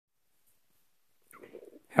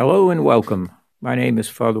Hello and welcome. My name is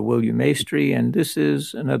Father William Maestri, and this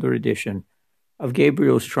is another edition of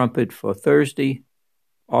Gabriel's Trumpet for Thursday,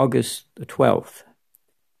 August the 12th.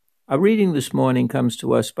 Our reading this morning comes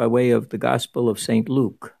to us by way of the Gospel of St.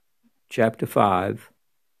 Luke, chapter 5,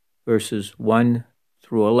 verses 1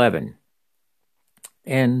 through 11.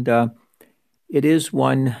 And it is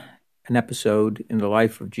an episode in the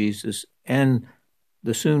life of Jesus and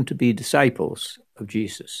the soon-to-be disciples of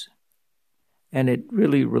Jesus. And it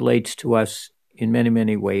really relates to us in many,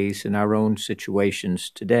 many ways in our own situations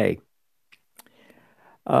today.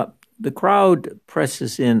 The crowd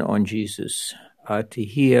presses in on Jesus to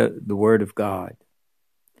hear the word of God.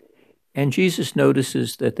 And Jesus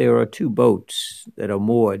notices that there are two boats that are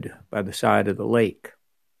moored by the side of the lake.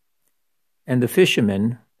 And the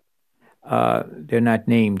fishermen, they're not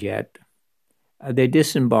named yet, they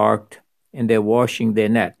disembarked and they're washing their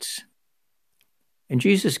nets. And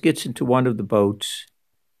Jesus gets into one of the boats,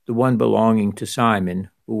 the one belonging to Simon,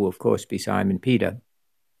 who will of course be Simon Peter,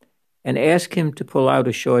 and asks him to pull out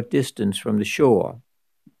a short distance from the shore.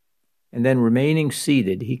 And then remaining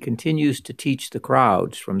seated, he continues to teach the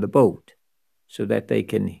crowds from the boat so that they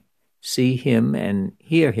can see him and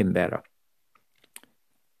hear him better.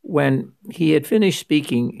 When he had finished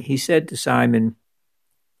speaking, he said to Simon,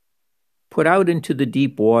 "Put out into the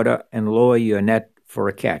deep water and lower your net for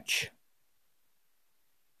a catch."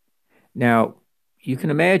 Now, you can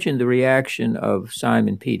imagine the reaction of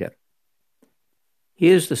Simon Peter. He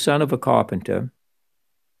is the son of a carpenter,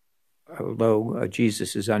 although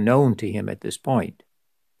Jesus is unknown to him at this point.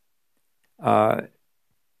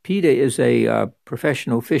 Peter is a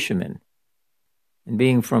professional fisherman, and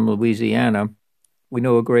being from Louisiana, we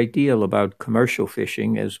know a great deal about commercial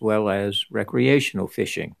fishing as well as recreational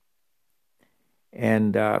fishing.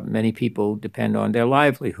 And many people depend on their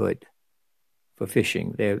livelihood for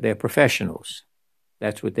fishing. They're professionals.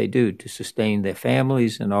 That's what they do to sustain their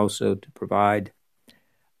families and also to provide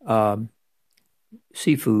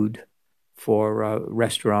seafood for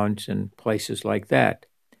restaurants and places like that.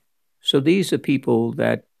 So these are people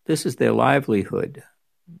that this is their livelihood.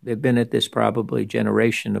 They've been at this probably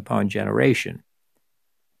generation upon generation.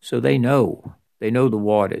 So they know the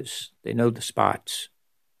waters. They know the spots.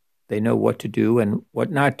 They know what to do and what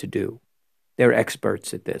not to do. They're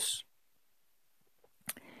experts at this.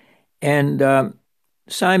 And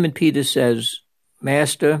Simon Peter says,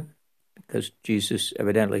 "Master," because Jesus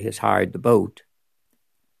evidently has hired the boat,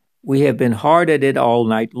 "we have been hard at it all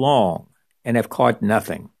night long and have caught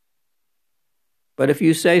nothing. But if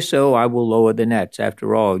you say so, I will lower the nets.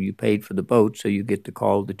 After all, you paid for the boat, so you get to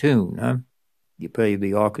call the tune, huh? You pay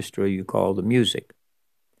the orchestra, you call the music."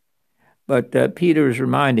 But Peter is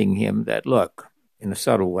reminding him that, look, in a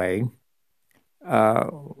subtle way,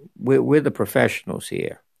 we're the professionals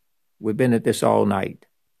here. We've been at this all night,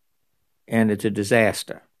 and it's a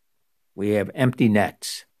disaster. We have empty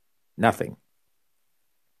nets, nothing.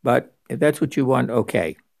 But if that's what you want,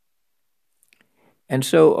 okay. And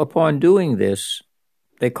so upon doing this,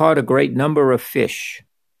 they caught a great number of fish.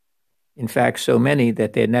 In fact, so many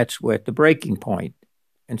that their nets were at the breaking point.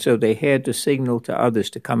 And so they had to signal to others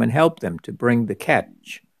to come and help them to bring the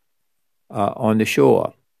catch on the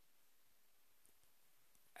shore.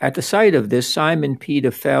 At the sight of this, Simon Peter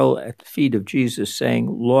fell at the feet of Jesus, saying,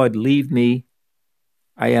 "Lord, leave me.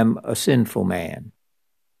 I am a sinful man.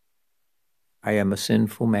 I am a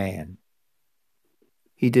sinful man."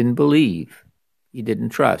 He didn't believe. He didn't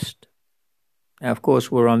trust. Now, of course,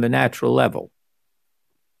 we're on the natural level.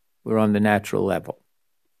 We're on the natural level.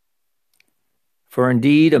 For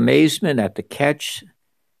indeed, amazement at the catch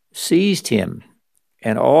seized him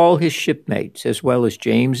and all his shipmates, as well as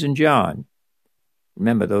James and John.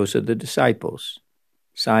 Remember, those are the disciples.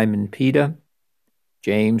 Simon Peter,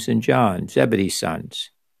 James and John, Zebedee's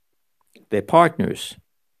sons. They're partners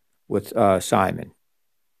with Simon.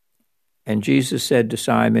 And Jesus said to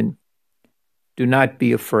Simon, "Do not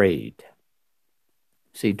be afraid."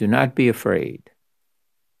 See, do not be afraid.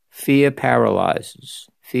 Fear paralyzes.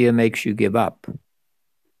 Fear makes you give up.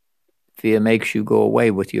 Fear makes you go away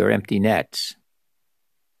with your empty nets.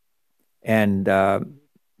 And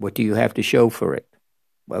what do you have to show for it?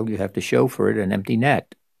 Well, you have to show for it an empty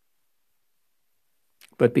net.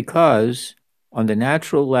 But because on the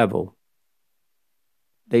natural level,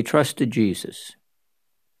 they trusted Jesus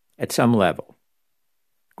at some level.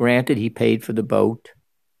 Granted, he paid for the boat.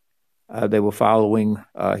 They were following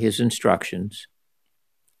his instructions.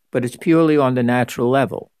 But it's purely on the natural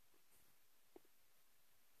level.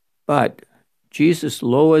 But Jesus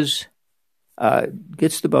gets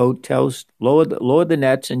the boat, tells, lower the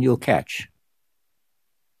nets and you'll catch.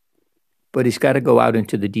 But he's got to go out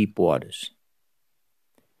into the deep waters.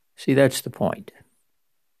 See, that's the point.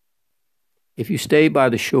 If you stay by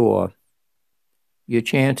the shore, your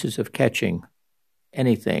chances of catching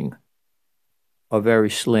anything are very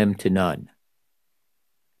slim to none.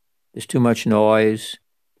 There's too much noise.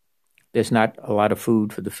 There's not a lot of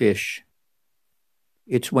food for the fish.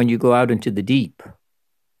 It's when you go out into the deep,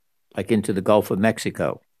 like into the Gulf of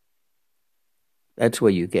Mexico, that's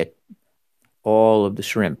where you get all of the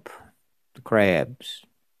shrimp, the crabs.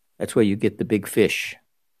 That's where you get the big fish.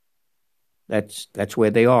 That's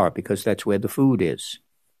where they are, because that's where the food is.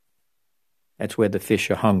 That's where the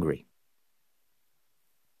fish are hungry.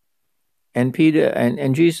 And Peter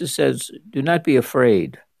and Jesus says, do not be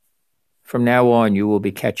afraid. From now on you will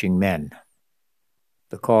be catching men.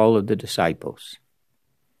 The call of the disciples.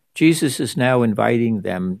 Jesus is now inviting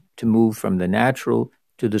them to move from the natural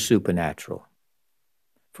to the supernatural,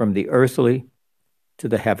 from the earthly to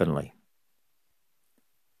the heavenly.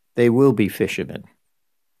 They will be fishermen,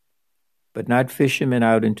 but not fishermen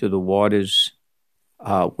out into the waters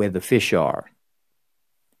where the fish are.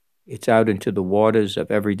 It's out into the waters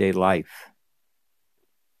of everyday life,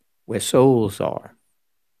 where souls are,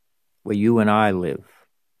 where you and I live.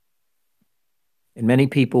 And many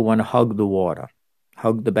people want to hug the water,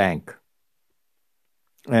 hug the bank.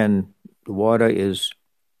 And the water is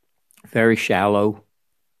very shallow,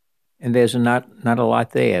 and there's not a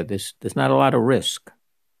lot there. There's not a lot of risk.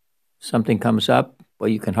 Something comes up, well,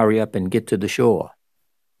 you can hurry up and get to the shore.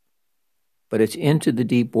 But it's into the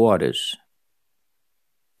deep waters,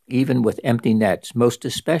 even with empty nets, most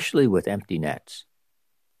especially with empty nets,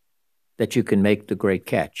 that you can make the great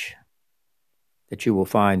catch, that you will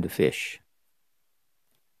find the fish.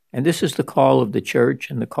 And this is the call of the church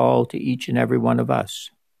and the call to each and every one of us,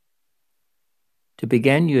 to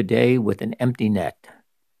begin your day with an empty net.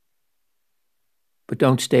 But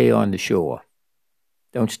don't stay on the shore.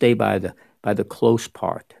 Don't stay by the close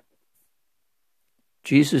part.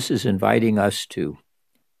 Jesus is inviting us to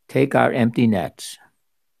take our empty nets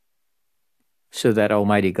so that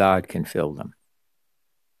Almighty God can fill them.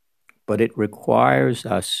 But it requires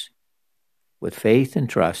us, with faith and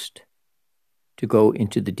trust, to go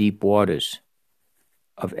into the deep waters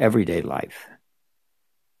of everyday life.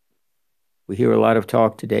 We hear a lot of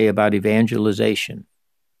talk today about evangelization,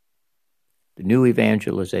 the new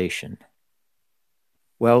evangelization.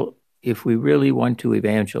 Well, if we really want to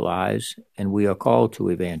evangelize, and we are called to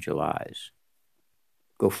evangelize,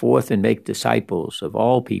 go forth and make disciples of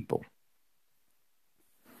all people,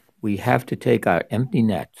 we have to take our empty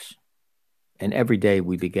nets, and every day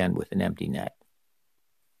we begin with an empty net,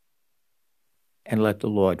 and let the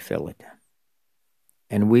Lord fill it.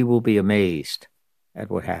 And we will be amazed at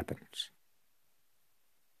what happens.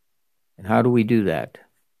 And how do we do that?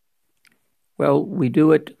 Well, we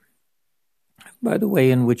do it by the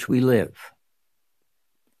way in which we live.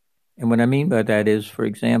 And what I mean by that is, for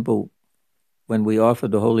example, when we offer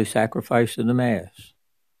the holy sacrifice of the Mass,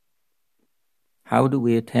 how do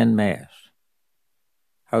we attend Mass?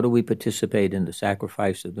 How do we participate in the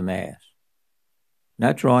sacrifice of the Mass?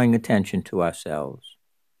 Not drawing attention to ourselves,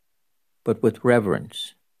 but with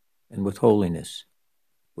reverence and with holiness,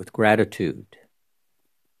 with gratitude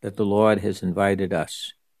that the Lord has invited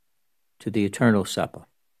us to the eternal supper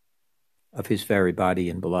of his very body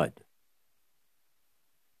and blood.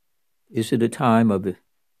 Is it a time of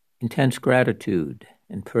intense gratitude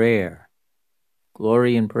and prayer,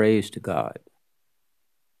 glory and praise to God?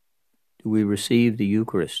 Do we receive the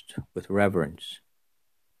Eucharist with reverence?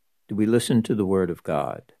 Do we listen to the Word of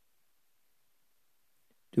God?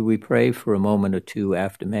 Do we pray for a moment or two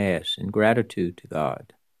after Mass in gratitude to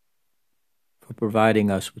God for providing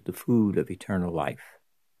us with the food of eternal life?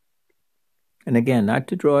 And again, not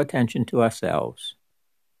to draw attention to ourselves.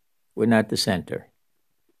 We're not the center.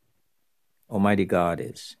 Almighty God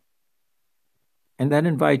is. And that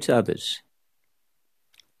invites others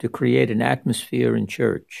to create an atmosphere in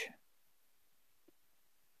church,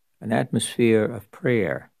 an atmosphere of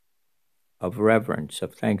prayer, of reverence,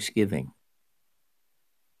 of thanksgiving.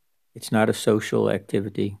 It's not a social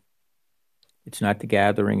activity. It's not the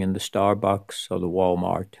gathering in the Starbucks or the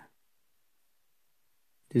Walmart.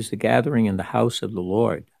 It is the gathering in the house of the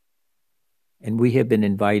Lord, and we have been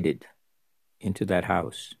invited into that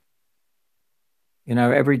house. In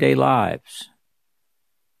our everyday lives,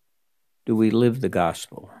 do we live the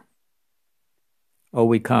gospel? Are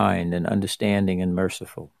we kind and understanding and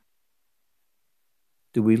merciful?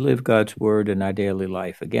 Do we live God's word in our daily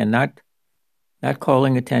life? Again, not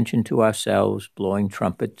calling attention to ourselves, blowing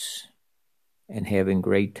trumpets, and having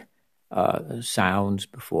great sounds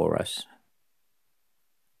before us,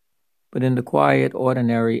 but in the quiet,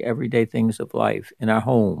 ordinary, everyday things of life, in our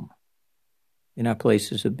home, in our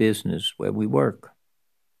places of business where we work,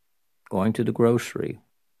 going to the grocery,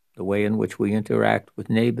 the way in which we interact with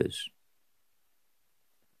neighbors.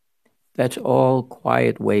 That's all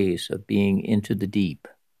quiet ways of being into the deep.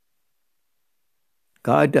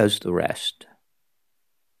 God does the rest.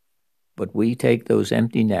 But we take those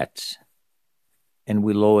empty nets and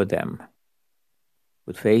we lower them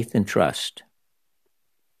with faith and trust,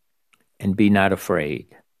 and be not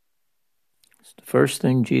afraid. It's the first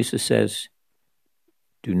thing Jesus says,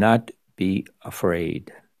 do not be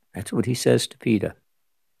afraid. That's what he says to Peter.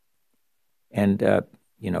 And,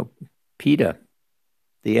 Peter,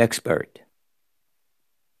 the expert,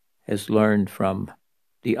 has learned from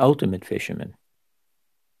the ultimate fisherman,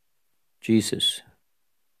 Jesus,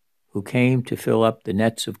 who came to fill up the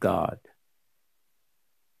nets of God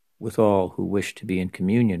with all who wish to be in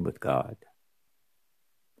communion with God.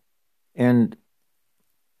 And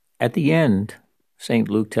at the end, St.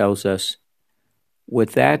 Luke tells us,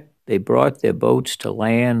 with that they brought their boats to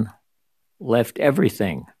land, left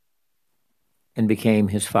everything, and became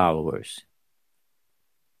his followers.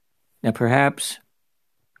 Now perhaps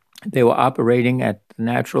they were operating at the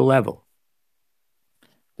natural level.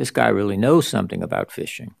 This guy really knows something about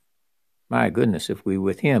fishing. My goodness, if we're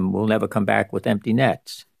with him, we'll never come back with empty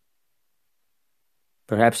nets.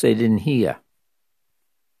 Perhaps they didn't hear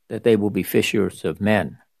that they will be fishers of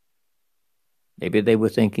men. Maybe they were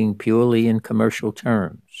thinking purely in commercial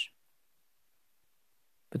terms.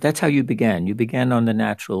 But that's how you began. You began on the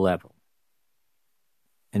natural level.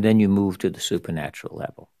 And then you moved to the supernatural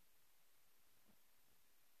level.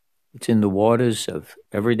 It's in the waters of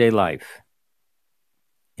everyday life,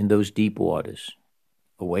 in those deep waters,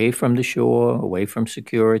 away from the shore, away from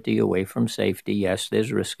security, away from safety. Yes,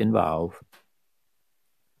 there's risk involved.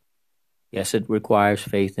 Yes, it requires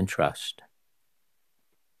faith and trust.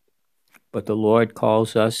 But the Lord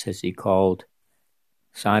calls us, as he called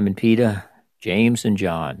Simon Peter, James, and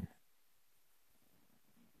John.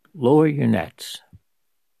 Lower your nets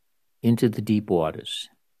into the deep waters,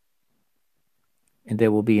 and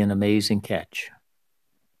there will be an amazing catch.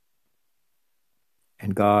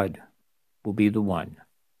 And God will be the one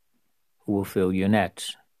who will fill your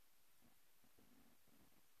nets.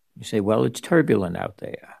 You say, well, it's turbulent out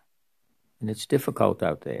there, and it's difficult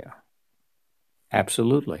out there.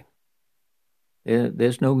 Absolutely.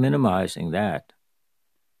 There's no minimizing that.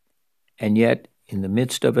 And yet, in the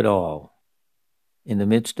midst of it all, in the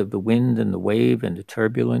midst of the wind and the wave and the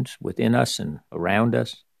turbulence within us and around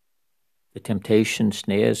us, the temptation,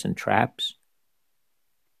 snares, and traps,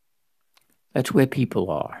 that's where people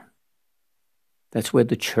are. That's where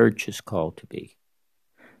the church is called to be.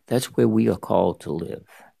 That's where we are called to live.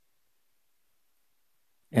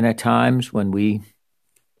 And at times when we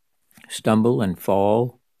stumble and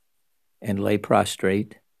fall and lay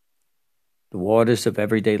prostrate, the waters of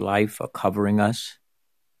everyday life are covering us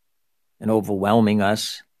and overwhelming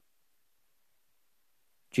us.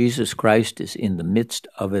 Jesus Christ is in the midst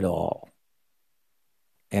of it all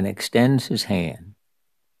and extends his hand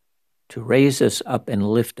to raise us up and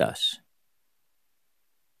lift us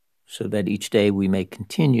so that each day we may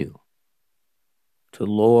continue to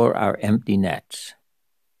lower our empty nets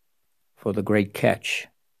for the great catch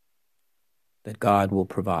that God will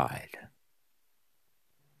provide.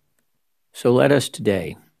 So let us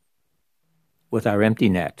today, with our empty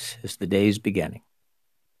nets as the day's beginning,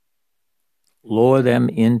 lower them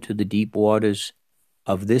into the deep waters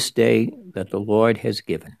of this day that the Lord has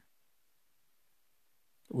given.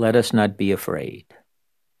 Let us not be afraid,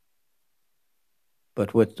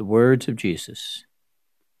 but with the words of Jesus,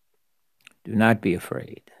 do not be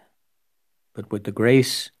afraid, but with the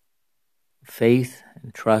grace, faith,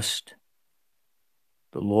 and trust,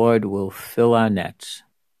 the Lord will fill our nets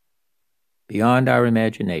beyond our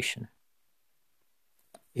imagination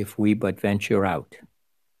if we but venture out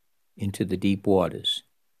into the deep waters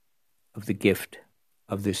of the gift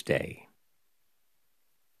of this day.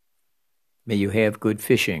 May you have good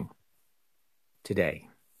fishing today.